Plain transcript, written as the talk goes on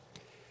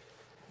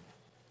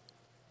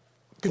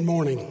Good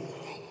morning.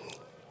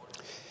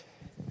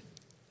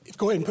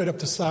 Go ahead and put up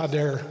the slide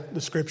there,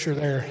 the scripture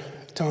there,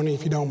 Tony,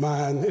 if you don't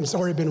mind. It's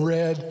already been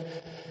read,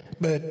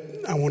 but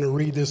I want to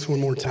read this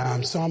one more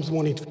time. Psalms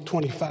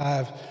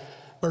 125,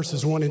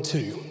 verses 1 and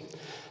 2.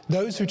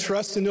 Those who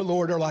trust in the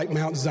Lord are like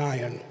Mount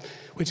Zion,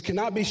 which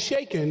cannot be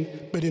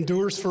shaken, but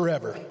endures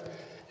forever.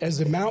 As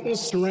the mountains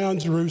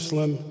surround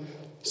Jerusalem,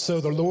 so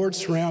the Lord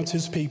surrounds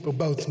his people,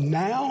 both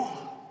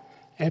now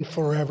and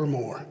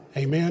forevermore.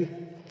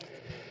 Amen.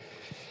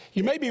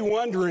 You may be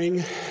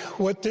wondering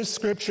what this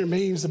scripture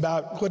means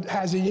about what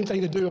has anything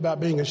to do about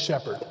being a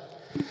shepherd.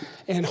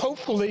 And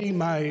hopefully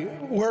my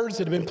words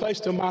that have been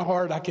placed on my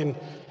heart, I can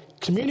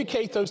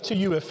communicate those to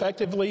you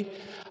effectively.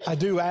 I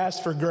do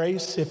ask for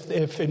grace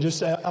and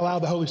just allow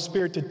the Holy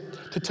Spirit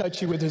to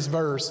touch you with this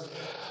verse.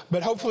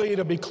 But hopefully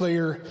it'll be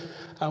clear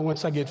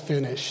once I get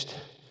finished.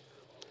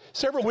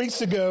 Several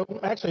weeks ago,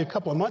 actually a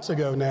couple of months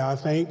ago now, I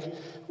think,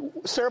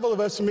 several of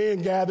us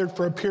men gathered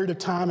for a period of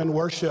time in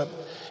worship.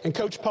 And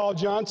Coach Paul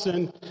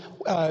Johnson,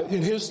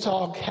 in his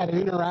talk, had an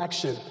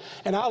interaction.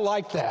 And I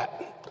like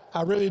that.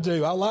 I really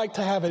do. I like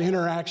to have an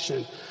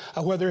interaction,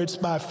 whether it's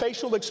by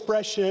facial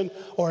expression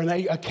or an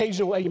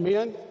occasional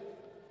amen.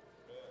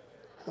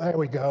 There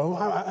we go.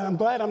 I'm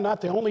glad I'm not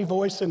the only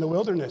voice in the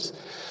wilderness.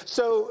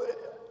 So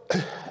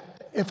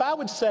if I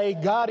would say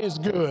God is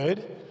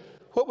good,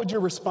 what would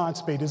your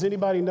response be? Does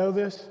anybody know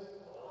this?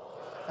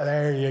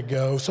 There you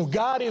go. So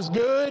God is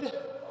good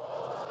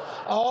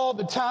all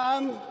the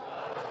time.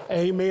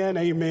 Amen,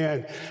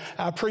 amen.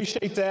 I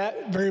appreciate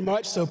that very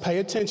much, so pay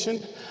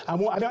attention. I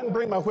didn't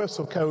bring my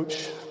whistle,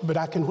 Coach, but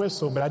I can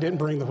whistle, but I didn't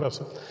bring the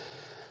whistle.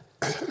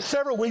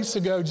 Several weeks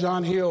ago,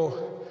 John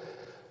Hill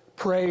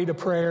prayed a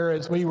prayer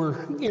as we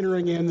were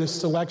entering in this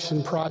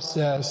selection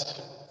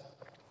process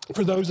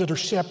for those that are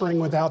shepherding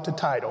without the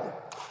title.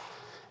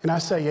 And I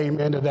say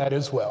amen to that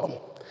as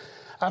well.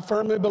 I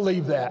firmly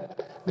believe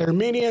that. There are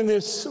many in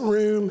this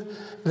room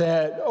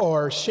that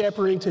are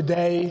shepherding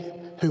today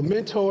who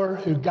mentor,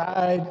 who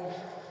guide,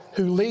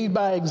 who lead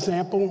by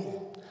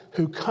example,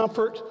 who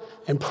comfort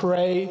and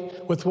pray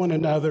with one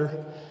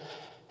another.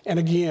 And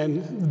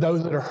again,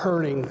 those that are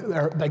hurting,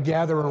 they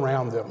gather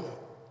around them.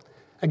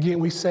 Again,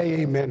 we say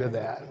amen to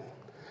that.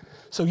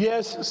 So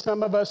yes,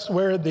 some of us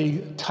wear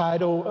the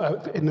title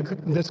in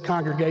this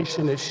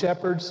congregation as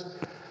shepherds,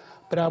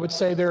 but I would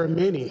say there are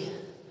many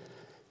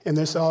in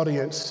this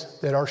audience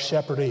that are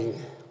shepherding.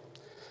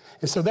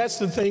 And so that's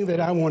the thing that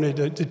I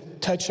wanted to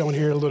touch on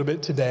here a little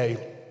bit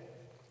today.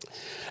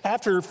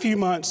 After a few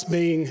months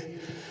being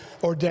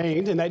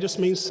ordained, and that just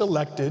means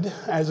selected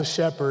as a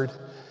shepherd,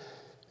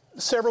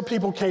 several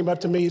people came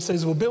up to me and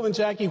says, well, Bill and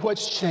Jackie,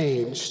 what's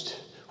changed?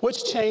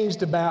 What's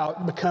changed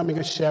about becoming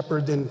a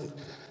shepherd than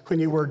when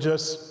you were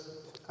just,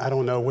 I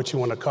don't know what you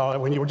want to call it,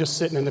 when you were just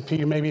sitting in the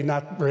pew, maybe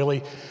not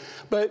really.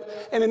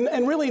 But,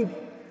 and really,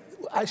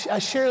 I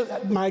share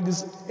my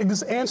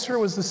answer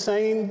was the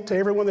same to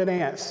everyone that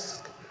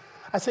asked.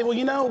 I say,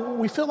 well,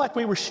 we feel like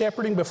we were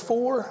shepherding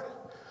before,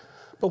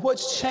 but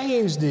what's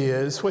changed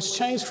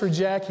for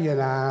Jackie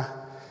and I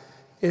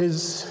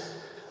is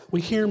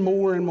we hear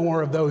more and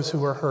more of those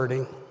who are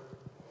hurting.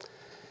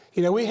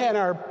 We had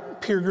our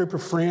peer group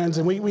of friends,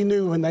 and we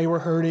knew when they were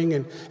hurting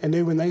and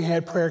knew when they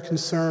had prayer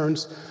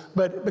concerns.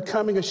 But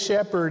becoming a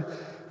shepherd,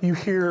 you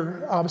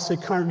hear, obviously,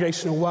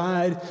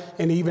 congregational-wide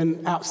and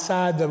even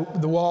outside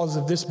the walls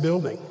of this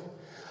building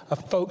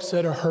of folks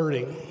that are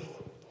hurting.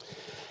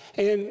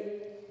 And,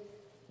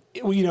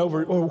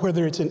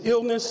 whether it's an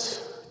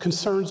illness,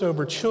 concerns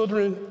over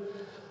children,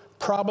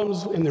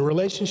 problems in the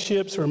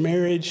relationships or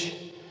marriage,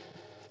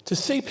 to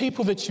see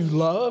people that you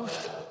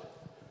love,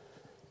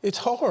 it's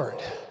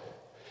hard.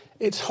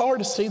 It's hard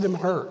to see them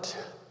hurt.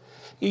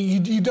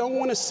 You don't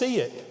want to see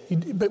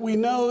it, but we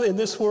know in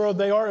this world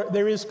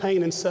there is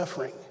pain and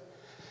suffering.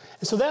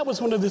 And so that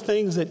was one of the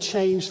things that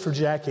changed for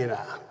Jackie and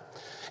I.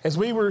 As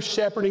we were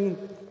shepherding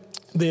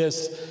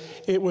this,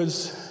 it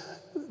was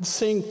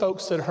seeing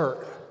folks that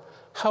hurt.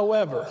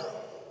 However,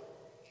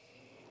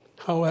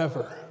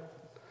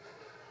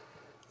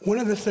 one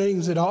of the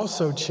things that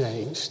also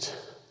changed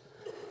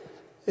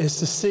is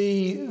to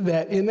see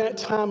that in that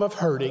time of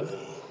hurting,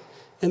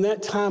 in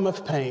that time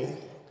of pain,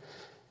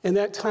 in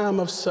that time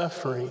of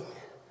suffering,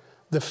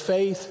 the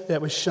faith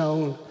that was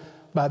shown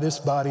by this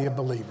body of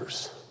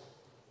believers.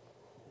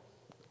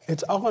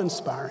 It's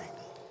awe-inspiring.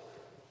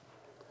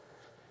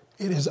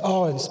 It is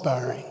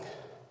awe-inspiring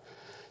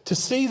to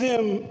see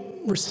them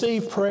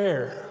receive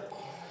prayer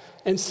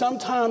and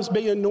sometimes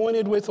be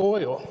anointed with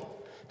oil.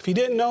 If you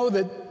didn't know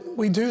that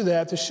we do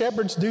that, the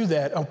shepherds do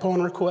that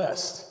upon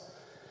request.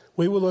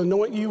 We will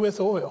anoint you with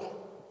oil.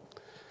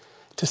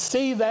 To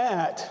see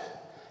that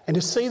and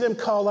to see them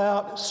call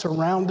out,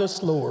 surround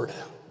us, Lord.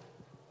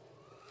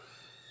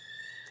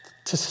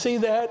 To see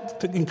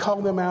that and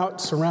call them out,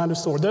 surround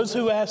us, Lord. Those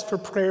who ask for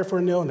prayer for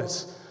an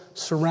illness,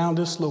 surround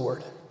us,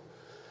 Lord.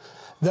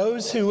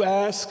 Those who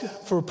ask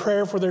for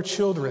prayer for their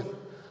children,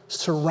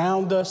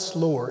 surround us,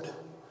 Lord.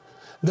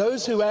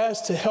 Those who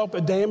ask to help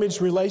a damaged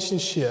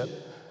relationship,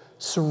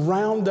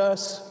 surround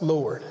us,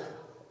 Lord.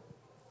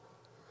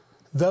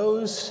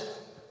 Those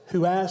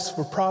who ask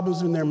for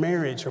problems in their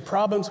marriage or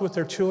problems with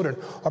their children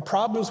or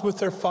problems with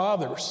their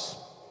fathers,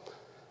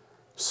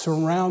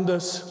 surround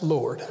us,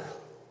 Lord.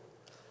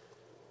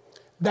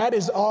 That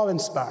is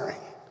awe-inspiring.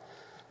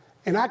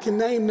 And I can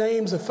name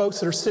names of folks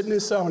that are sitting in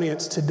this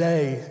audience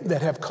today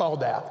that have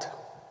called out.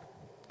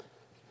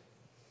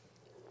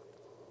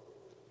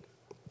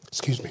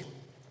 Excuse me.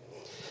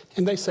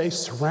 And they say,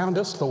 surround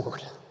us,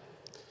 Lord.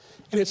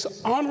 And it's an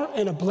honor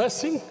and a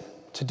blessing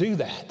to do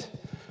that.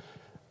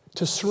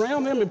 To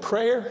surround them in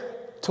prayer,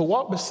 to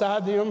walk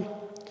beside them.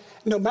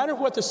 No matter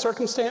what the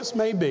circumstance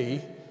may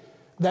be,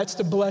 that's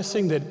the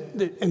blessing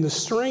and the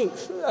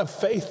strength of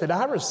faith that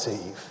I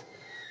receive.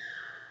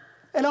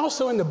 And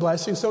also in the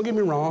blessings, don't get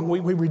me wrong, we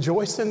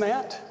rejoice in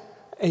that.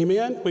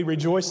 Amen? We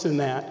rejoice in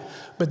that.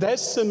 But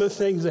that's some of the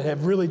things that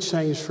have really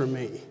changed for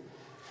me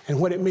and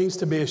what it means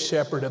to be a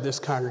shepherd of this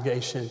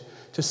congregation.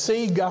 To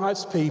see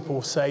God's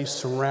people say,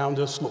 surround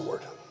us,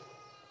 Lord.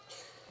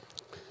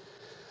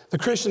 The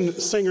Christian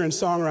singer and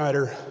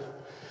songwriter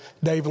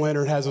Dave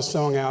Leonard has a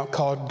song out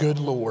called Good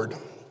Lord.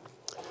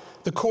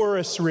 The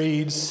chorus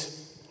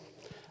reads,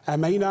 I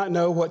may not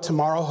know what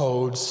tomorrow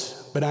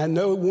holds, but I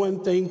know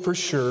one thing for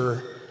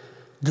sure.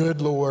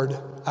 Good Lord,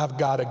 I've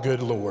got a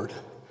good Lord.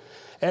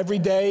 Every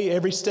day,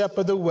 every step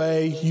of the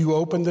way, you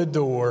open the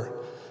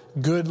door.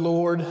 Good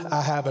Lord,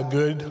 I have a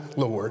good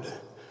Lord.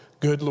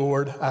 Good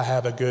Lord, I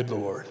have a good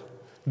Lord.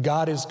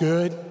 God is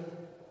good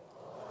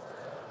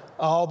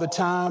all the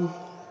time.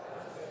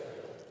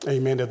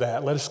 Amen to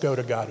that. Let us go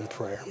to God in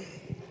prayer.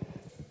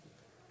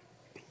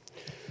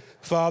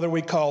 Father,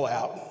 we call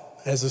out,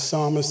 as the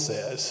psalmist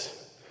says,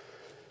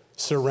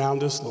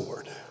 surround us,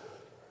 Lord.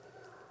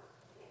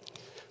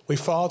 We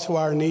fall to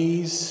our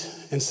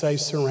knees and say,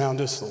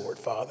 surround us, Lord,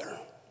 Father.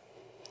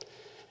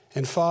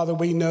 And Father,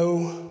 we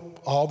know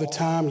all the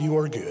time you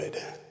are good,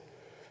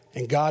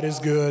 and God is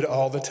good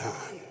all the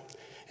time.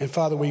 And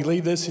Father, we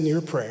leave this in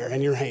your prayer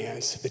and your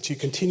hands, that you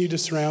continue to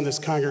surround this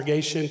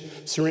congregation,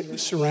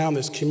 surround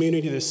this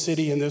community, this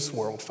city, and this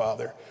world,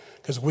 Father,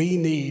 because we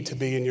need to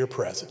be in your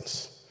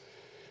presence.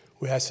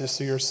 We ask this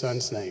through your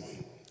Son's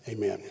name.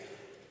 Amen.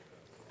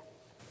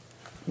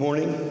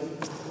 Morning.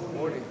 Good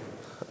morning.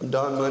 I'm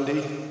Don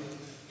Mundy,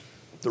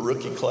 the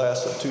rookie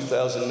class of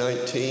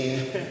 2019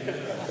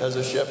 as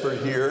a shepherd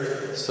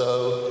here.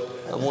 So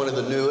I'm one of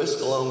the newest,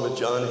 along with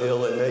John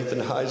Hill and Nathan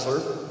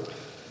Heisler.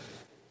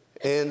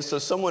 And so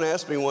someone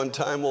asked me one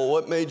time, well,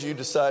 what made you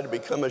decide to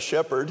become a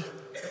shepherd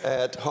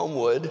at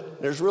Homewood?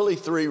 There's really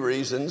three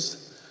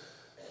reasons.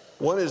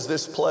 One is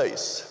this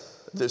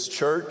place, this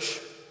church,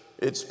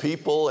 its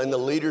people, and the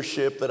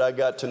leadership that I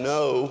got to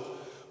know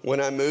when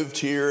I moved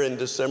here in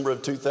December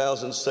of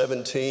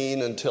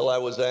 2017 until I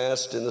was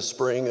asked in the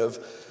spring of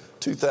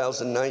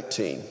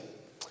 2019.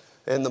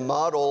 And the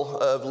model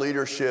of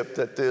leadership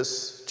that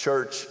this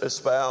church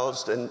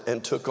espoused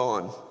and took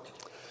on.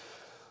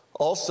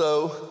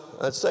 Also,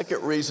 a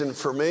second reason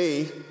for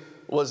me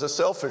was a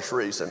selfish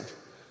reason.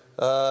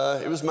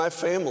 It was my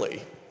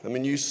family. I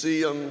mean, you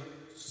see them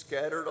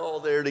scattered all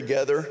there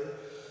together.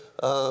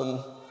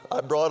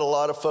 I brought a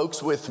lot of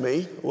folks with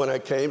me when I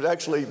came.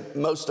 Actually,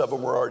 most of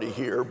them were already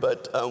here,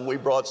 but we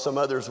brought some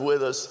others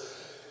with us.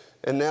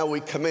 And now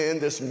we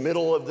command this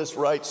middle of this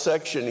right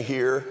section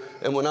here.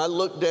 And when I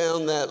look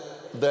down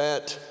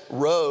that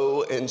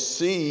row and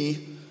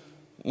see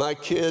my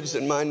kids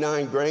and my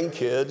 9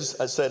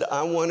 grandkids, I said,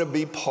 I want to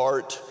be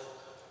part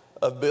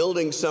of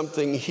building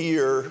something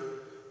here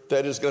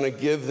that is going to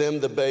give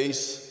them the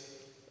base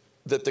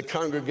that the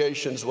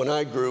congregations when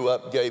I grew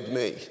up gave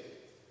me.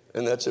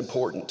 And that's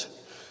important.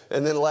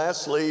 And then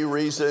lastly,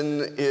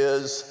 reason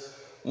is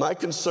my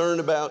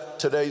concern about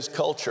today's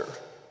culture.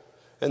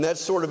 And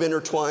that's sort of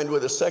intertwined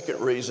with a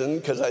second reason,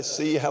 because I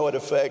see how it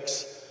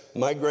affects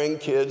my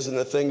grandkids and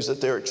the things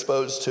that they're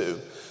exposed to.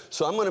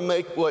 So I'm going to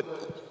make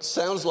what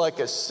sounds like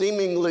a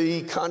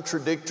seemingly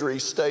contradictory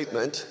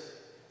statement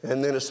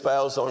and then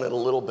espouse on it a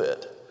little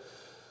bit.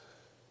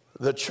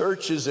 The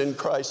church is in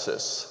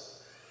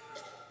crisis,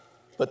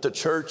 but the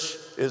church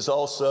is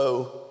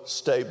also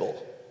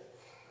stable.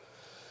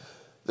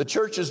 The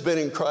church has been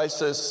in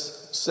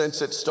crisis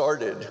since it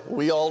started.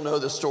 We all know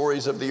the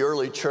stories of the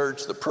early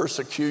church, the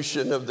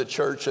persecution of the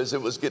church as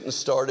it was getting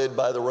started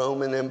by the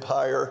Roman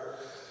Empire,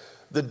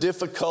 the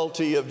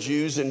difficulty of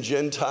Jews and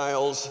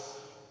Gentiles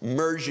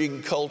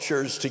merging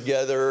cultures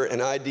together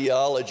and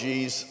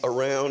ideologies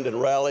around and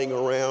rallying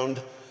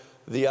around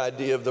the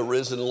idea of the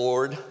risen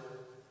Lord.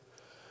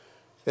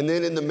 And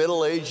then in the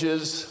Middle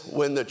Ages,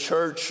 when the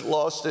church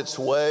lost its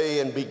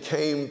way and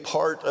became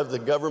part of the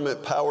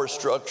government power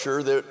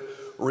structure that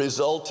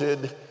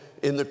resulted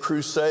in the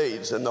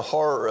Crusades and the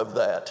horror of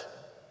that.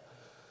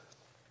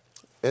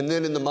 And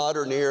then in the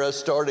modern era,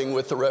 starting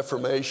with the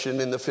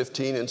Reformation in the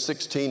 15 and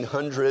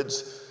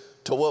 1600s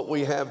to what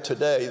we have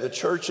today, the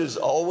church has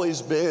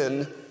always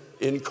been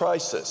in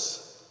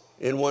crisis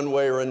in one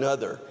way or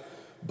another,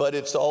 but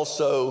it's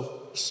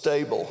also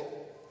stable.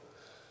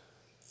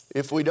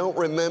 If we don't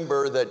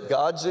remember that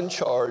God's in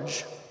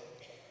charge,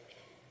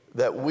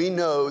 that we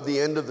know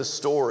the end of the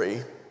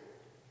story,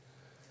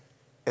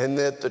 and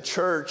that the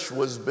church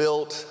was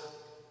built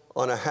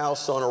on a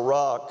house on a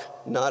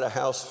rock, not a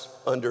house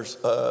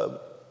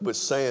with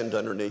sand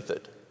underneath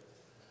it.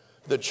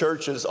 The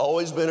church has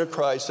always been a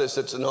crisis.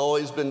 It's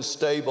always been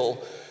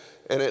stable.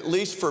 And at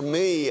least for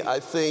me, I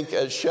think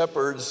as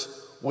shepherds,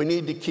 we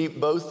need to keep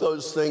both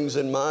those things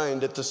in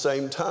mind at the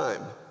same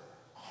time.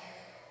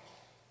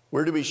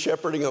 We're to be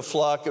shepherding a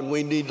flock, and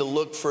we need to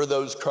look for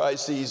those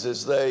crises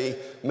as they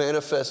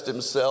manifest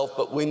themselves,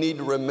 but we need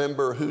to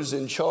remember who's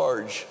in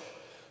charge,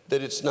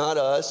 that it's not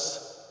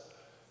us,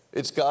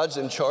 it's God's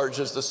in charge,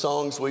 as the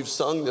songs we've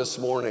sung this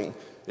morning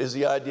is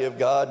the idea of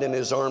God and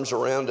his arms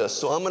around us.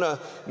 So I'm going to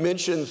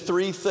mention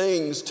three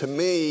things to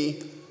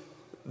me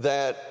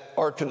that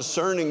are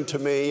concerning to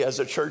me as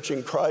a church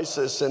in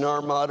crisis in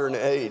our modern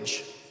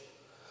age.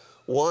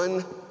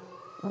 One,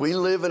 we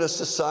live in a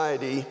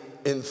society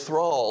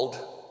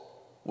enthralled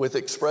with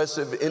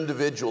expressive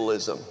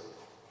individualism.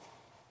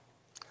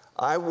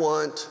 I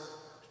want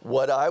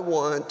what I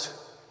want,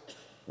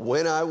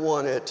 when I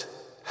want it,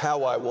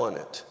 how I want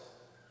it.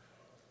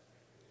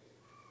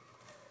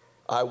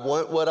 I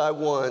want what I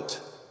want,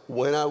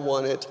 when I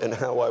want it, and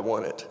how I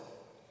want it.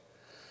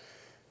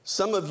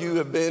 Some of you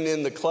have been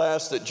in the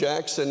class that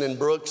Jackson and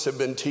Brooks have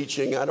been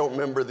teaching. I don't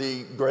remember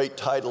the great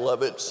title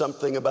of it,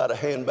 something about a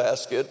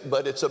handbasket,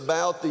 but it's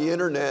about the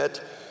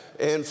internet.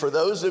 And for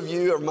those of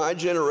you of my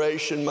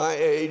generation, my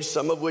age,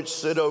 some of which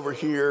sit over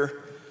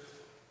here,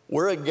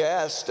 we're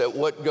aghast at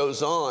what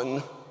goes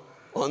on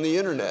the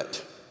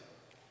internet.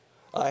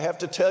 I have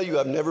to tell you,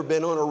 I've never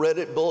been on a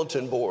Reddit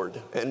bulletin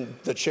board, and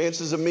the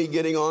chances of me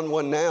getting on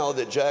one now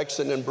that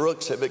Jackson and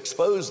Brooks have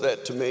exposed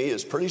that to me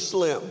is pretty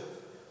slim.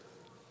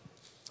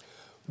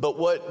 But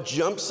what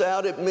jumps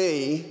out at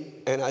me,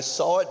 and I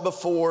saw it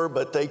before,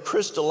 but they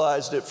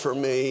crystallized it for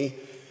me,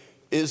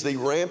 is the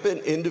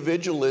rampant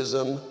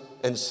individualism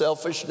and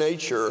selfish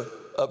nature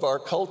of our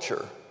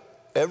culture.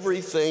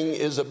 Everything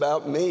is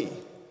about me,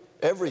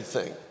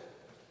 everything.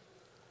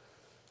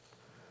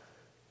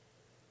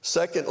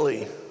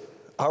 Secondly,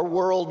 our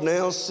world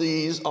now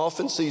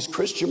often sees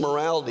Christian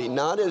morality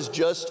not as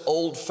just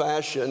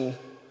old-fashioned,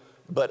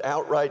 but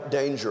outright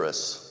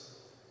dangerous.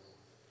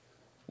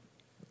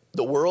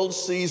 The world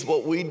sees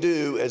what we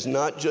do as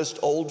not just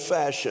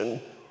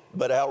old-fashioned,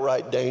 but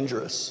outright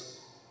dangerous.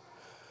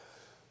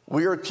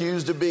 We are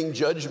accused of being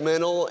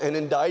judgmental and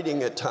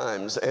indicting at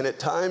times, and at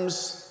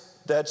times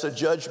that's a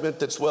judgment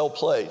that's well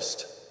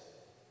placed.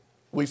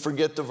 We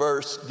forget the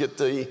verse, get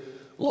the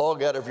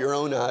log out of your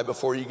own eye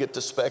before you get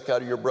the speck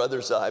out of your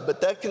brother's eye. But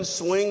that can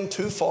swing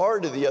too far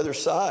to the other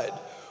side,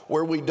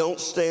 where we don't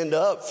stand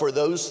up for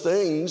those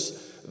things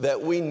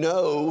that we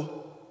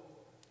know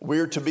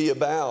we're to be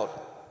about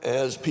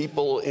as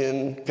people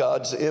in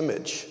God's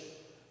image.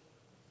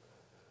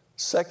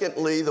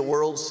 Secondly, the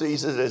world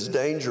sees it as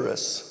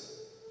dangerous.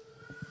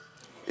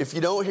 If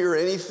you don't hear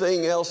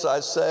anything else I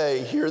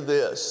say, hear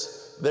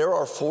this. There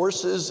are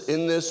forces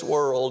in this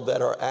world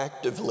that are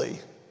actively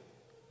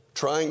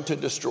trying to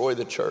destroy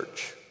the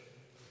church.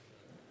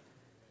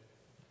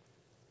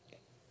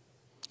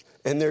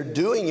 And they're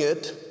doing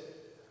it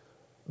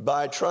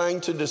by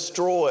trying to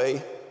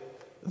destroy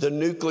the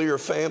nuclear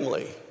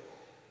family.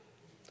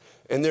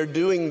 And they're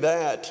doing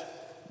that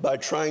by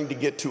trying to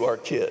get to our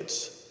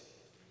kids.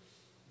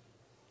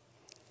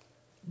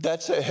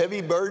 That's a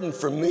heavy burden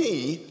for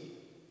me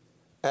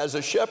as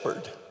a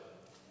shepherd,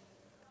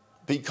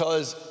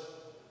 because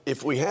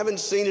if we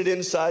haven't seen it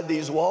inside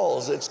these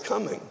walls, it's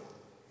coming.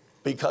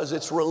 Because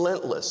it's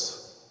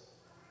relentless.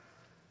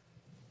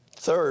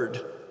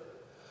 Third,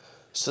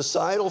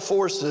 societal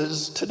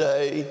forces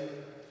today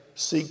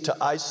seek to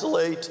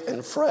isolate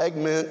and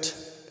fragment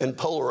and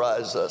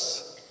polarize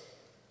us.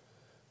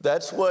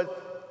 That's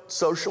what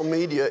social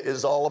media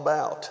is all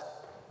about.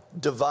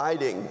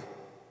 Dividing,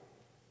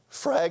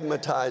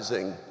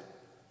 fragmentizing,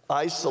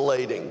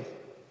 isolating.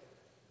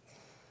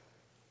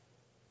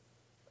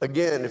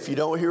 Again, if you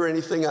don't hear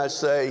anything I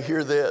say,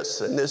 hear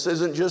this, and this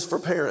isn't just for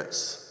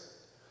parents.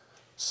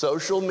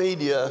 Social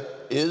media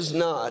is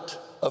not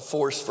a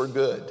force for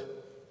good.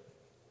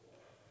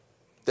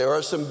 There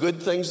are some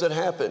good things that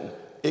happen.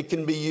 It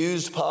can be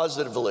used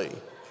positively,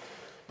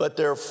 but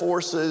there are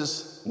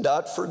forces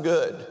not for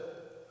good.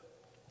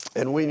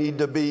 And we need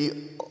to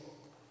be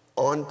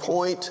on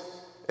point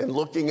and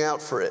looking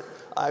out for it.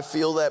 I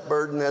feel that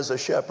burden as a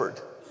shepherd.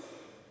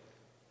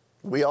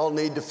 We all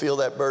need to feel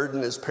that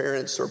burden as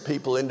parents or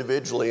people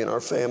individually in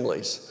our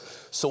families.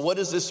 So what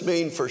does this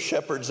mean for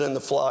shepherds in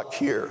the flock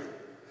here?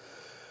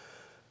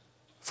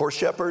 For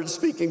shepherds,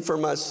 speaking for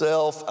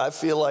myself, I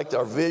feel like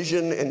our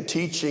vision and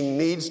teaching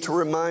needs to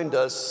remind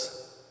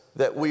us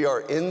that we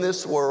are in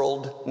this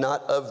world,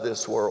 not of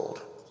this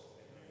world.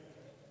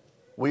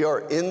 We are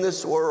in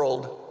this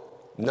world,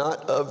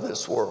 not of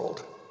this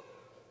world.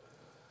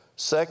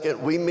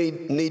 Second, we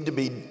need to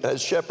be,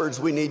 as shepherds,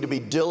 we need to be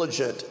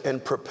diligent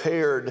and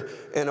prepared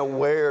and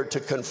aware to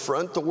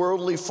confront the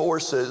worldly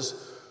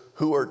forces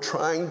who are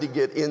trying to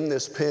get in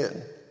this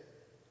pen.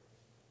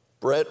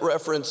 Brett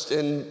referenced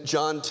in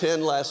John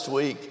 10 last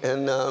week,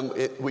 and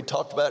we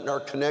talked about in our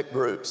Connect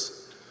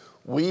groups.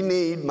 We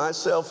need,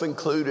 myself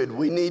included,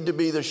 we need to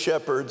be the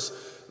shepherds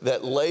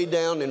that lay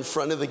down in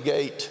front of the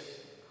gate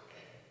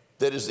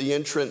that is the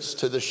entrance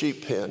to the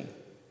sheep pen,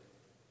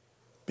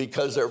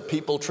 because there are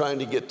people trying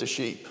to get the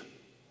sheep.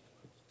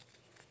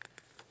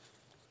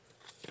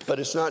 But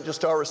it's not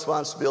just our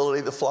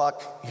responsibility. The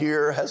flock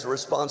here has a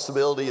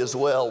responsibility as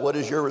well. What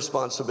is your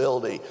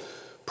responsibility?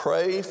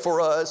 Pray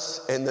for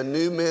us and the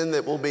new men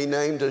that will be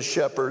named as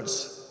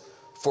shepherds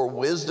for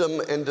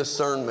wisdom and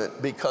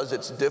discernment, because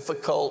it's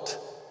difficult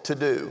to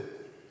do.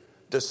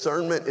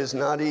 Discernment is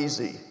not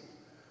easy.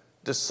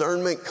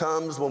 Discernment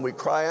comes when we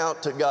cry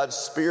out to God's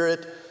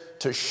Spirit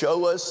to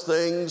show us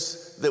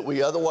things that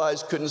we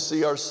otherwise couldn't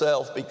see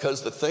ourselves,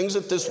 because the things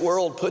that this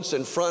world puts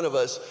in front of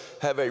us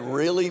have a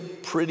really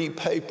pretty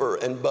paper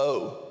and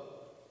bow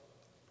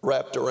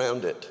wrapped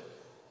around it.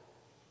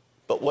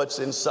 But what's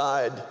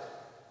inside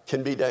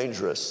can be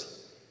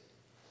dangerous.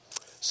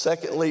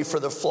 Secondly, for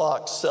the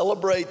flock,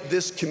 celebrate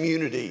this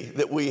community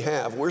that we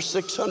have. We're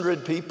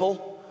 600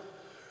 people.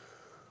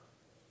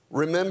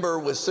 Remember,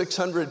 with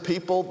 600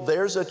 people,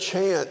 there's a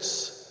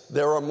chance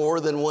there are more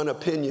than one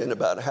opinion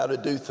about how to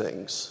do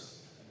things.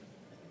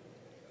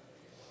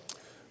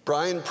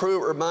 Brian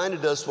Pruitt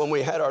reminded us when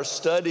we had our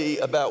study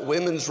about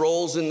women's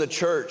roles in the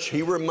church,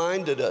 he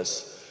reminded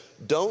us,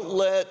 don't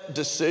let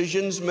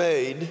decisions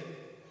made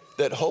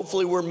that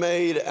hopefully were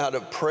made out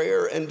of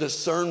prayer and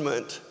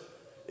discernment,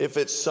 if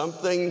it's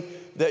something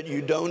that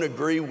you don't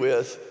agree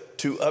with,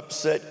 to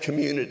upset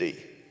community,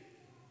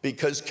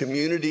 because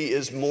community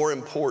is more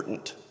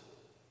important.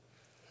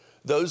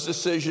 Those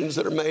decisions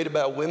that are made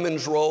about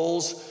women's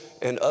roles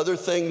and other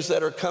things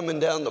that are coming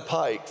down the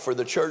pike for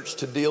the church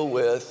to deal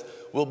with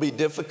will be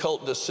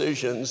difficult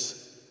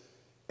decisions,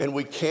 and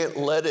we can't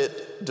let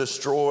it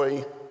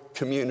destroy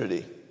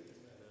community.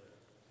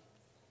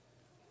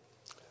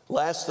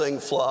 Last thing,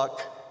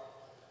 flock,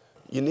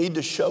 you need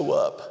to show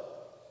up.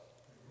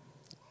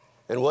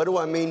 And what do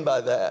I mean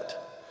by that?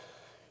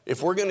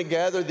 If we're going to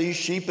gather these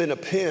sheep in a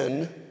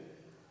pen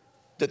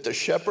that the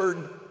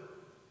shepherd,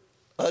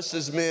 us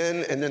as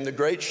men, and then the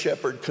great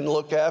shepherd can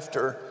look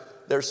after,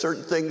 there's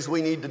certain things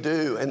we need to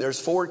do. And there's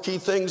 4 key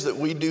things that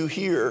we do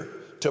here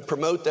to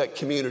promote that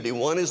community.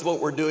 One is what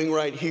we're doing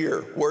right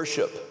here,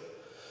 worship.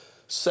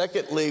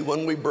 Secondly,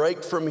 when we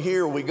break from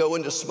here, we go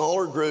into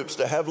smaller groups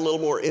to have a little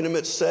more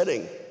intimate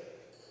setting.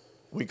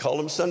 We call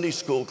them Sunday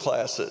school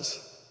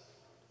classes.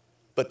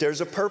 But there's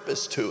a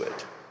purpose to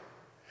it.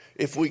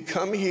 If we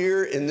come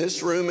here in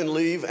this room and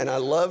leave, and I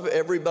love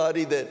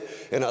everybody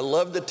and I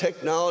love the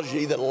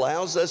technology that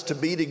allows us to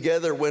be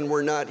together when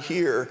we're not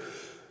here,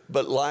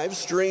 but live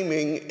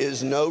streaming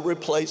is no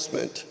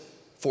replacement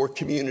for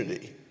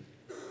community.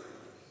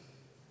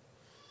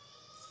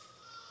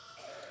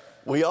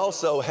 We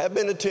also have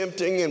been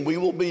attempting, and we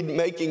will be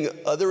making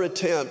other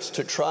attempts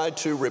to try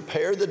to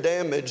repair the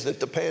damage that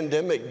the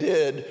pandemic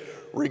did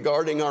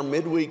regarding our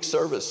midweek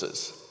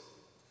services.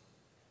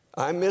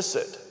 I miss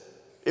it.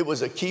 It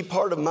was a key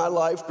part of my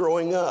life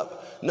growing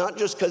up, not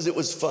just because it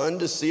was fun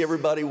to see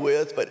everybody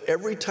with, but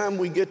every time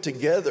we get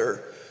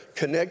together,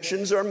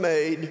 connections are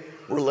made,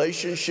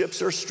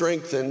 relationships are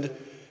strengthened,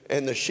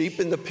 and the sheep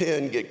in the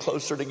pen get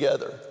closer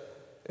together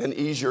and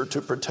easier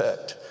to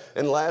protect.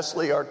 And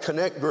lastly, our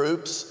connect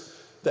groups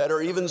that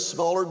are even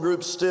smaller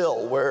groups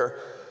still, where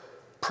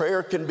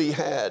prayer can be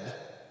had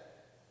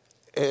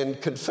and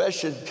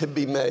confession can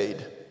be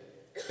made.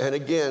 And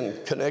again,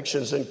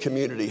 connections and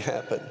community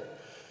happen.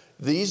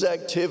 These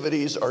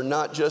activities are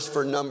not just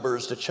for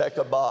numbers to check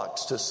a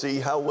box to see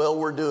how well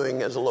we're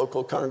doing as a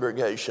local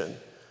congregation.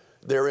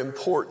 They're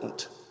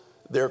important,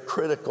 they're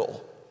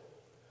critical,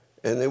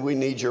 and then we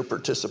need your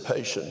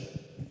participation.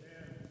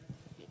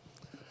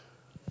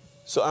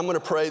 So I'm going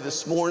to pray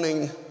this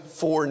morning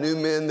for new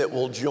men that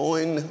will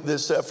join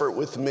this effort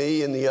with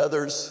me and the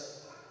others.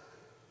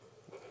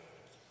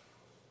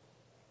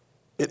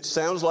 It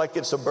sounds like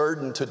it's a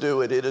burden to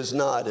do it. It is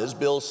not. As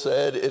Bill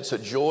said, it's a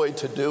joy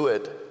to do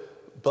it.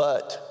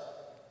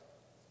 But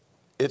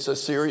it's a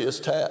serious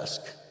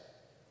task,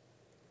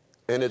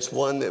 and it's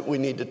one that we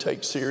need to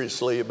take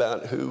seriously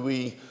about who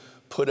we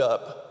put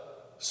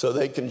up so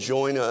they can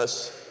join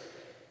us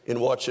in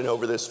watching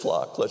over this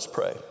flock. Let's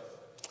pray.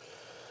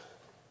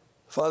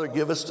 Father,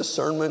 give us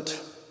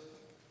discernment.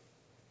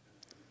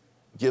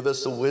 Give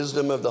us the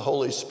wisdom of the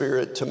Holy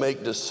Spirit to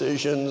make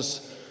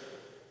decisions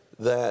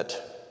that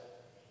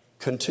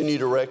continue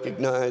to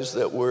recognize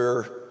that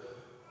we're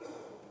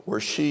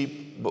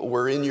sheep, but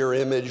we're in your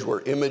image.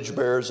 We're image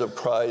bearers of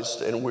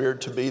Christ, and we're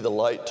to be the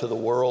light to the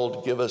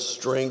world. Give us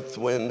strength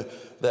when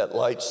that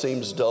light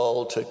seems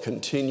dull to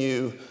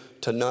continue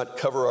to not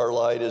cover our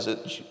light,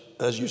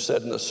 as you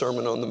said in the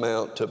Sermon on the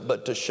Mount,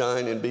 but to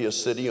shine and be a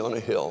city on a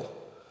hill.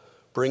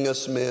 Bring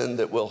us men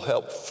that will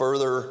help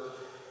further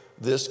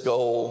this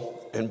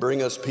goal, and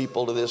bring us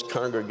people to this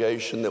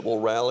congregation that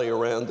will rally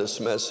around this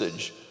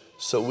message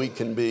so we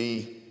can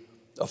be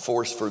a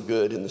force for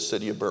good in the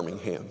city of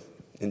Birmingham.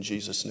 In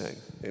Jesus' name,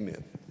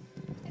 amen.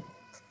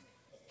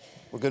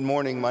 Well, good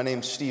morning. My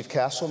name's Steve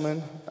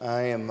Castleman.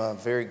 I am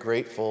very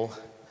grateful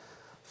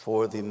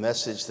for the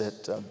message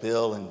that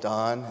Bill and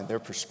Don and their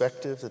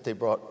perspective that they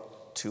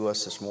brought to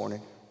us this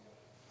morning.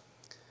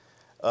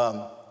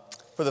 For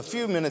the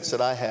few minutes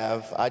that I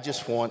have, I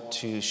just want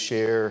to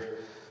share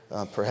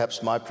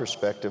perhaps my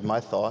perspective, my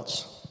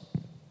thoughts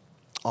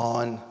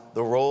on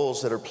the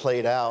roles that are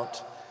played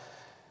out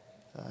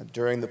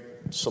during the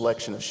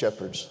selection of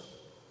shepherds.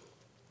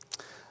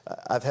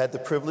 I've had the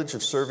privilege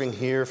of serving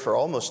here for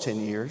almost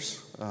 10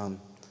 years.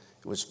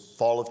 It was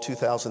fall of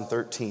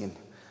 2013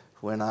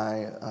 when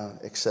I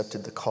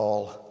accepted the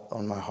call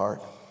on my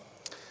heart.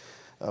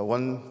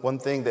 One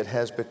thing that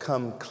has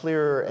become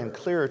clearer and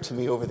clearer to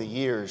me over the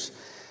years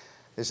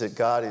is that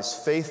God is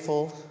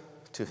faithful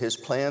to his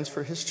plans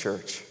for his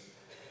church,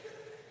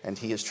 and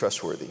he is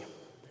trustworthy.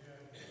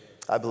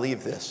 I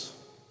believe this.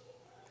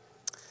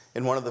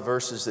 In one of the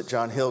verses that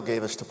John Hill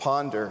gave us to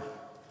ponder,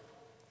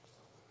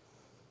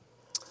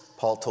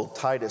 Paul told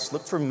Titus,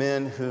 look for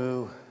men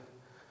who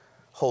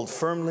hold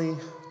firmly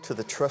to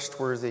the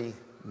trustworthy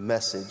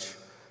message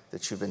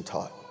that you've been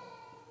taught.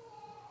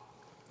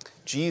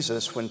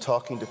 Jesus, when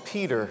talking to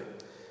Peter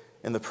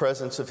in the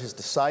presence of his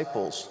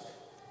disciples,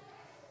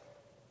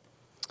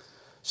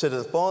 said,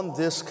 upon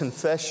this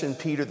confession,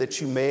 Peter,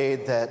 that you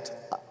made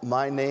that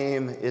my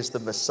name is the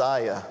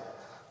Messiah,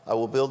 I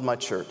will build my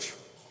church,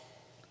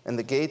 and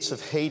the gates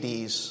of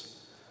Hades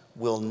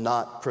will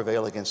not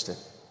prevail against it.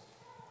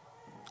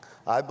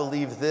 I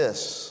believe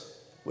this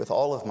with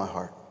all of my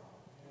heart.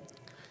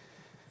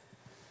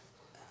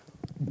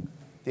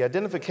 The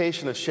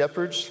identification of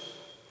shepherds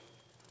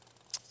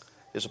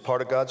is a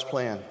part of God's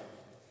plan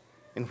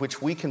in which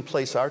we can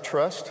place our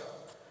trust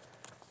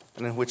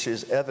and in which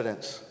is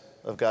evidence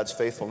of God's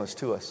faithfulness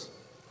to us.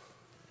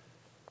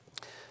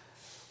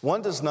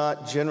 One does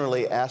not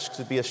generally ask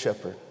to be a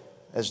shepherd.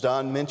 As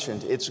Don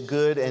mentioned, it's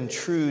good and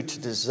true to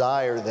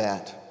desire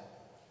that.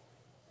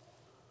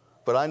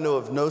 But I know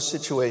of no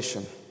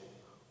situation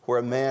where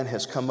a man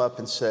has come up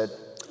and said,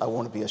 I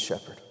want to be a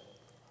shepherd.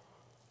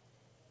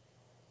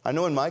 I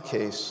know in my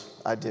case,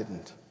 I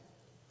didn't.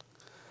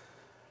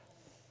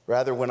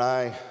 Rather, when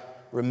I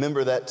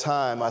remember that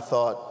time, I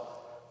thought,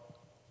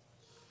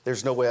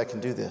 there's no way I can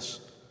do this.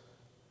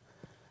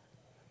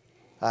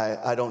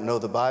 I don't know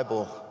the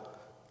Bible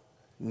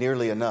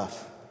nearly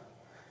enough.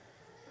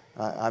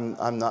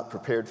 I'm not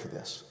prepared for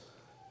this.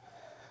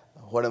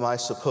 What am I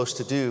supposed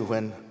to do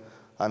when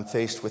I'm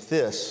faced with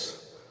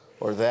this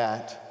or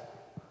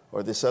that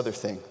or this other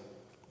thing?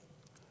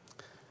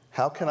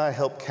 How can I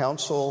help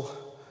counsel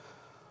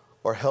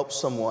or help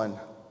someone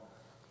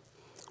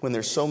when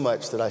there's so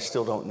much that I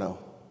still don't know?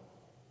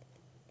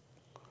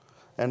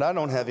 And I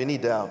don't have any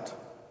doubt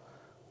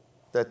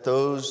that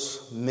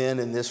those men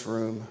in this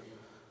room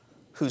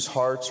whose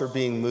hearts are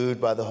being moved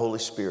by the Holy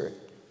Spirit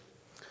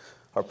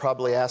are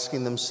probably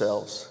asking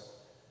themselves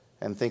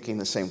and thinking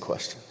the same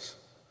questions.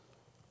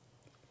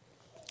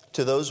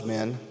 To those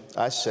men,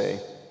 I say,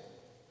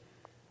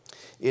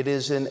 it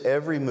is in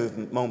every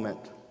moment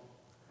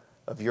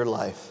of your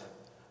life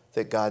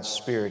that God's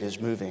Spirit is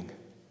moving.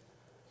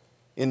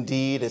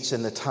 Indeed, it's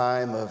in the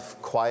time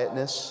of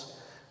quietness,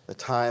 the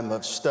time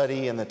of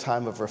study, and the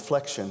time of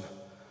reflection.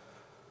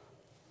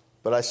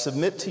 But I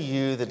submit to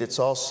you that it's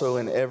also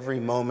in every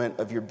moment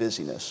of your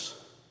busyness.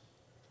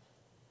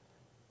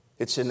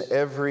 It's in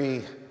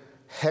every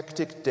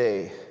hectic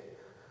day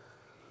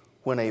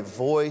when a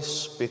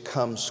voice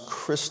becomes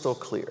crystal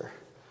clear,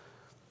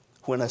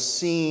 when a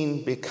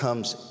scene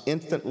becomes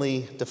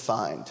infinitely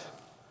defined,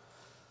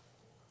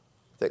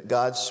 that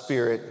God's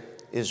Spirit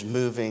is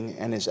moving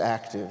and is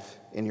active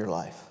in your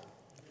life.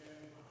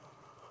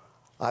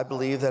 I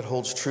believe that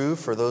holds true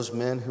for those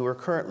men who are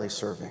currently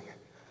serving,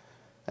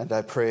 and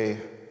I pray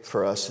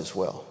for us as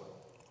well.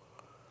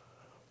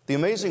 The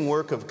amazing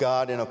work of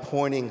God in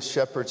appointing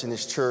shepherds in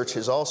his church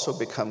has also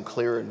become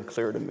clearer and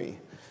clearer to me.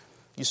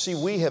 You see,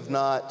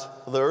 the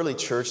early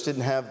church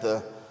didn't have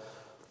the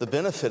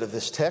benefit of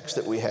this text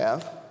that we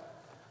have.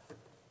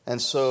 And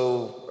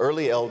so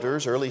early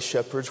elders, early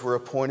shepherds were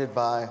appointed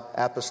by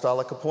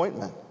apostolic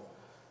appointment.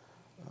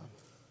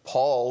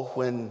 Paul,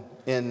 when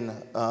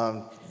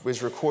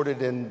was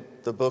recorded in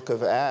the book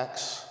of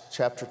Acts,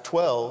 chapter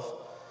 12,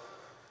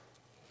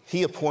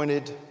 he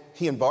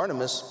and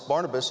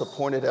Barnabas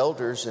appointed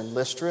elders in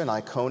Lystra and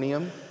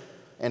Iconium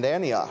and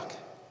Antioch.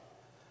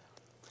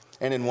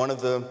 And in one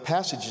of the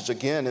passages,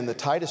 again in the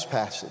Titus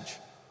passage,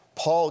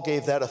 Paul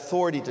gave that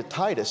authority to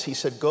Titus. He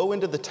said, go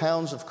into the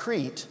towns of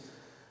Crete,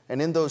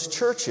 and in those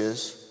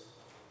churches,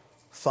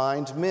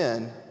 find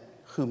men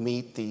who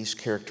meet these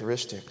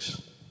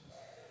characteristics.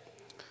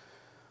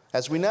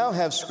 As we now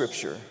have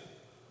Scripture,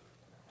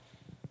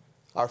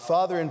 our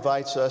Father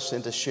invites us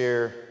in to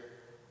share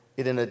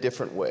it in a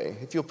different way.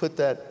 If you'll put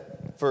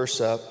that verse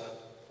up.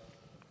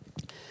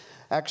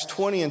 Acts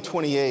 20 and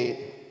 28,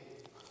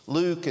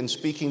 Luke, in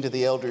speaking to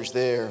the elders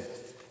there,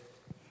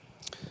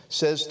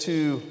 says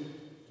the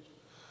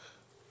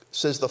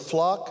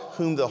flock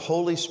whom the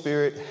Holy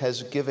Spirit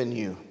has given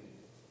you,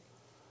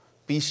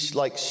 be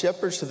like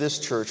shepherds to this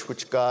church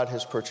which God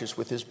has purchased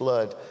with his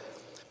blood.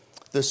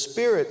 The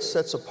Spirit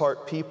sets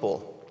apart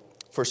people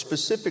for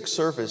specific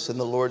service in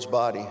the Lord's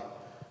body,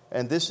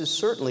 and this is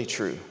certainly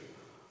true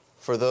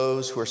for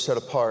those who are set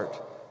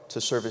apart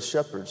to serve as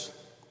shepherds.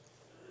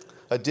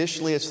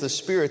 Additionally, it's the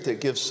Spirit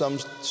that gives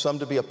some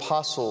to be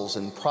apostles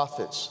and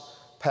prophets,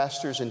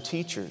 pastors and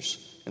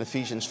teachers in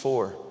Ephesians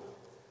 4,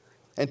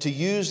 and to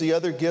use the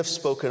other gifts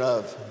spoken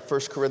of in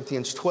 1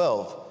 Corinthians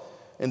 12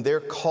 in their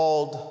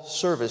called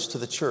service to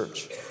the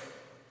church.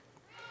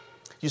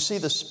 You see,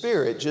 the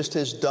Spirit, just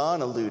as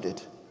Don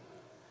alluded,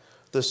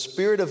 the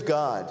Spirit of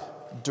God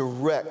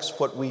directs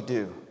what we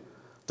do.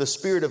 The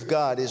Spirit of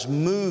God is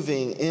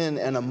moving in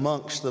and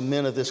amongst the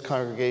men of this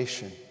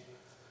congregation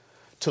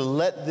to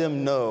let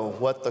them know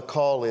what the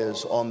call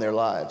is on their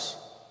lives.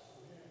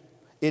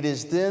 It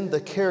is then the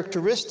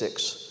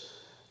characteristics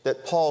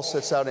that Paul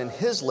sets out in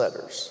his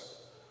letters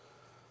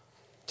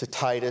to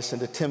Titus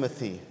and to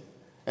Timothy,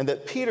 and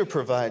that Peter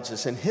provides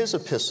us in his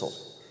epistle,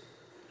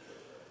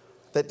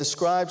 that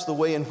describes the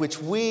way in which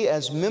we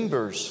as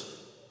members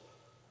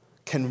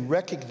can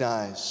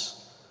recognize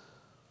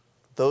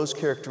those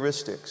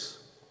characteristics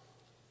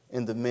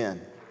in the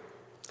men.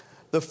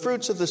 The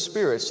fruits of the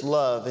Spirit's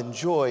love and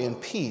joy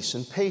and peace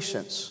and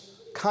patience,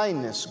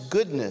 kindness,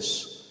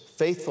 goodness,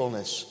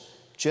 faithfulness,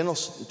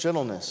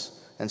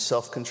 gentleness, and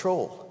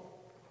self-control.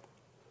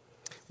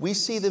 We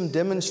see them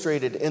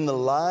demonstrated in the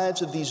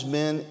lives of these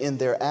men in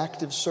their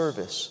active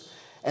service.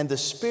 And the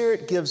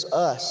Spirit gives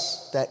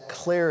us that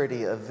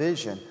clarity of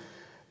vision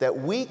that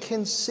we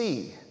can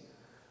see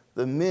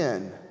the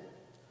men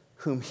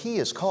whom He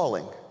is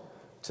calling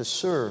to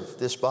serve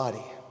this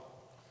body.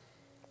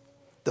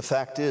 The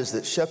fact is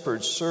that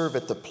shepherds serve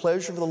at the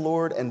pleasure of the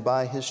Lord and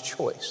by His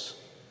choice.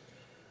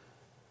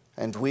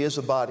 And we as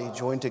a body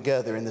join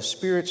together in the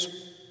Spirit's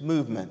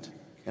movement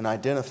in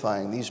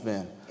identifying these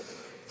men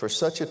for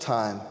such a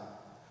time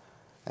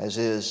as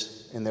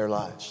is in their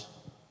lives.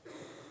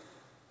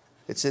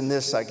 It's in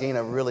this I gain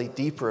a really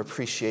deeper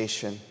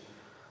appreciation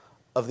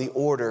of the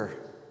order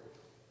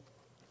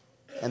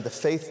and the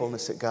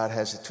faithfulness that God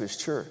has to His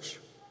church.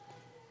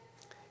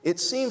 It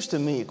seems to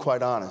me,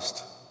 quite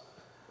honest,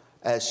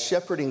 as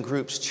shepherding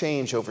groups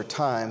change over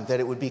time, that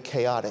it would be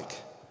chaotic,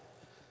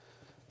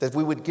 that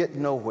we would get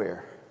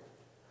nowhere,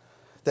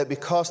 that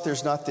because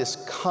there's not this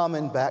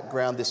common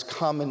background, this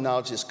common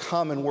knowledge, this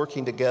common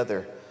working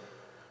together,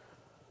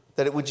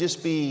 that it would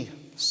just be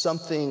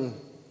something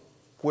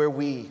where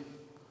we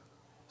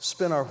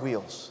spin our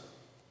wheels.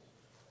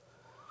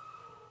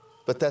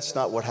 But that's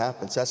not what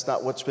happens. That's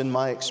not what's been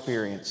my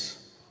experience.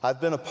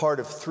 I've been a part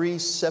of 3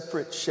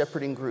 separate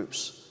shepherding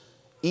groups,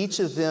 each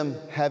of them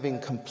having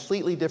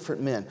completely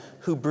different men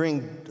who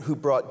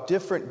brought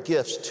different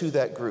gifts to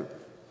that group.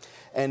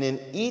 And in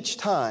each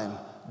time,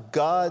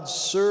 God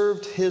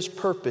served His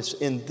purpose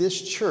in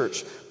this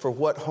church for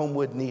what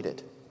Homewood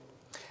needed.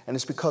 And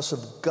it's because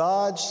of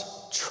God's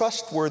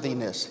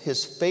trustworthiness,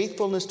 His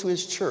faithfulness to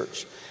His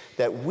church,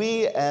 that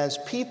we as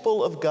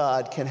people of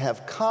God can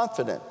have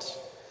confidence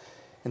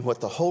in what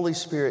the Holy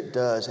Spirit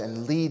does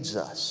and leads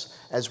us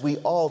as we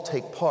all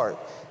take part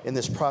in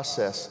this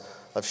process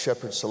of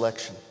shepherd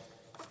selection.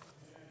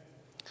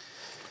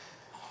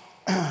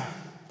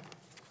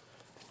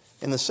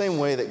 In the same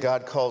way that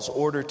God calls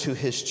order to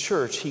His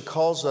church, He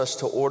calls us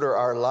to order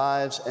our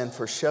lives and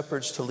for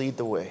shepherds to lead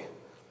the way.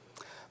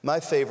 My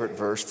favorite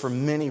verse, for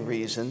many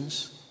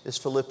reasons, is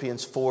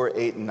Philippians 4,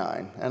 8, and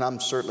 9. And I'm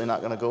certainly not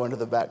going to go into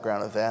the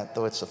background of that,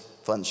 though it's a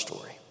fun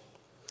story.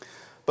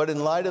 But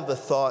in light of the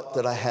thought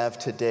that I have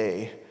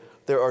today,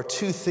 there are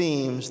 2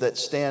 themes that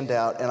stand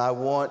out, and I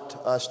want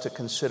us to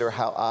consider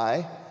how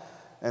I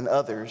and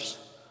others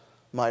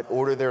might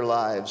order their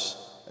lives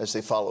as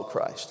they follow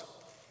Christ.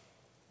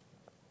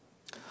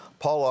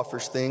 Paul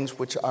offers things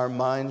which our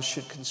minds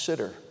should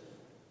consider.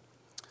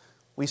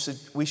 We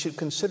should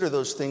consider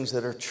those things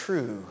that are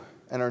true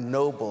and are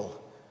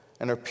noble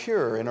and are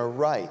pure and are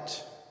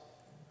right,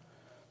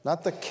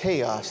 not the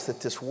chaos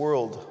that this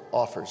world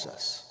offers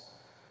us.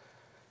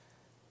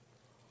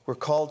 We're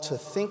called to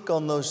think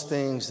on those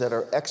things that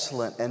are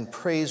excellent and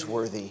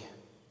praiseworthy,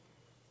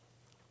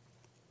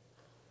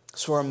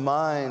 so our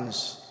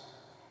minds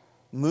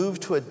move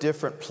to a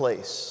different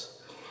place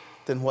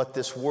than what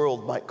this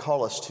world might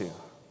call us to.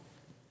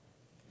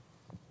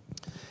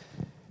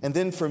 And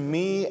then for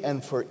me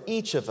and for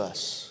each of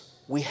us,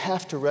 we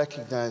have to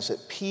recognize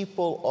that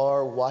people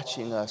are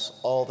watching us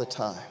all the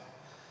time.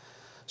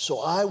 So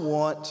I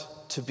want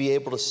to be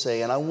able to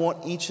say, and I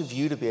want each of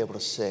you to be able to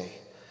say,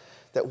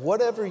 that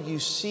whatever you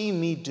see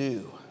me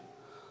do,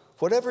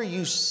 whatever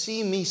you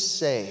see me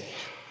say,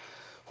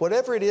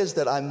 whatever it is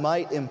that I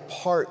might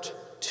impart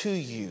to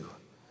you,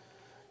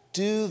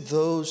 do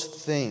those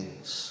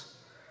things.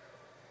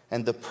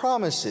 And the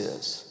promise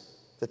is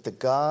that the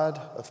God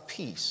of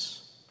peace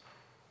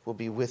will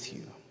be with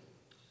you.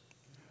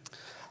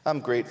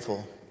 I'm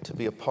grateful to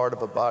be a part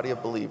of a body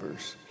of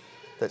believers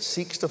that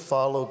seeks to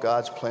follow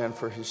God's plan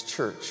for His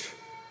church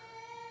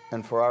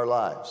and for our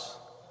lives.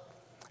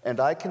 And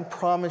I can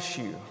promise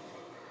you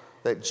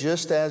that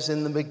just as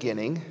in the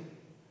beginning,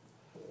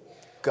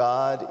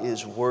 God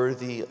is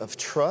worthy of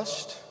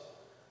trust,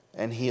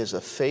 and He is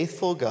a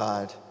faithful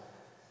God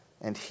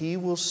and he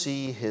will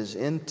see his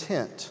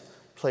intent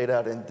played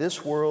out in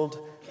this world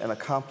and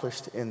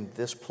accomplished in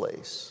this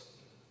place.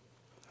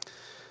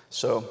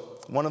 So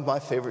one of my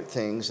favorite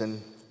things,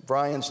 and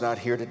Brian's not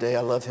here today,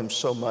 I love him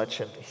so much,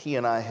 and he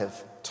and I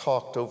have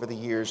talked over the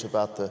years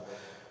about the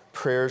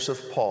prayers of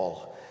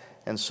Paul.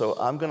 And so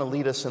I'm going to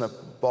lead us in a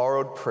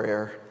borrowed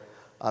prayer.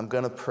 I'm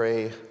going to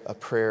pray a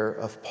prayer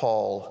of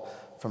Paul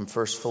from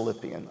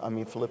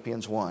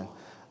Philippians 1.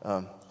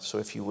 So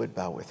if you would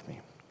bow with me.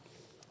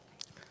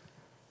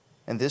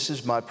 And this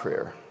is my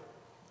prayer,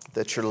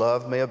 that your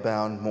love may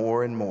abound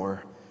more and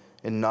more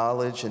in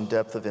knowledge and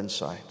depth of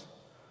insight,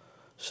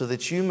 so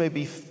that you may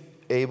be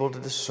able to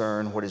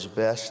discern what is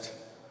best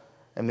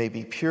and may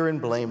be pure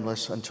and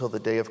blameless until the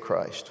day of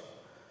Christ,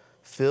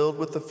 filled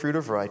with the fruit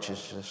of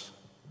righteousness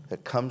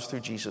that comes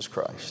through Jesus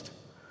Christ,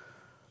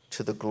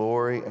 to the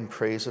glory and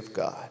praise of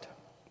God.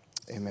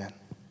 Amen.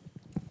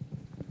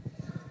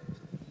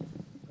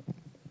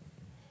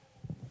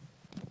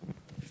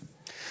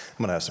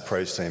 I'm going to ask the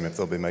praise team if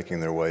they'll be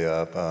making their way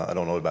up. I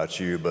don't know about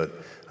you, but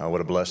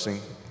what a blessing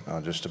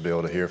just to be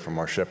able to hear from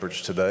our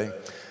shepherds today.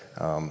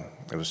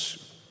 It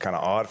was kind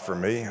of odd for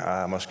me,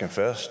 I must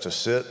confess, to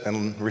sit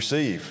and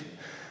receive.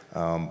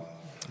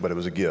 But it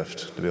was a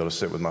gift to be able to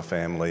sit with my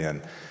family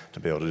and to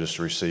be able to just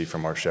receive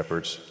from our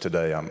shepherds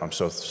today. I'm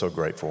so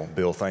grateful.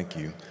 Bill, thank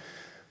you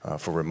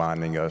for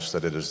reminding us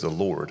that it is the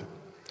Lord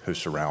who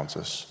surrounds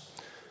us.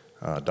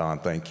 Don,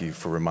 thank you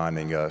for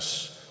reminding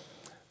us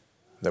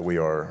that we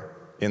are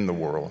in the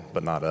world,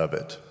 but not of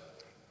it.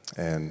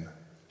 And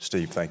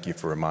Steve, thank you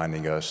for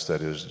reminding us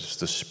that it is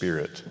the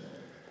Spirit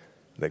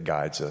that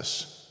guides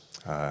us.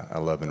 I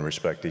love and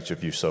respect each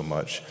of you so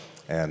much,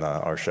 and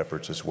our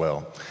shepherds as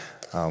well.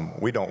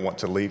 We don't want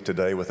to leave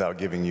today without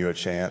giving you a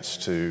chance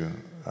to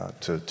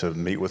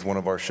meet with one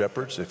of our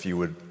shepherds. If you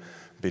would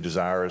be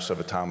desirous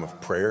of a time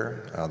of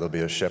prayer, there'll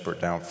be a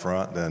shepherd down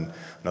front. Then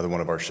another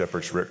one of our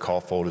shepherds, Rick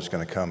Caulfold, is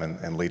going to come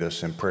and lead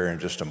us in prayer in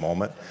just a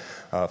moment.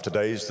 If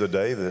today's the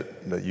day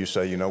that you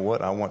say, you know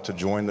what, I want to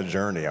join the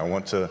journey. I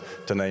want to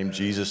name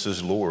Jesus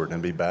as Lord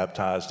and be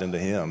baptized into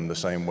him the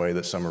same way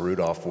that Summer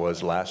Rudolph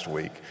was last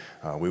week.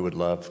 We would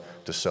love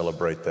to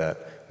celebrate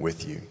that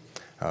with you.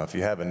 If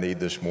you have a need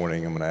this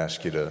morning, I'm going to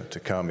ask you to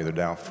come either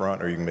down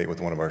front or you can meet with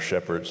one of our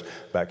shepherds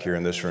back here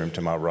in this room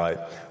to my right,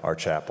 our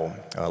chapel.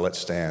 Let's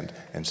stand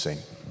and sing.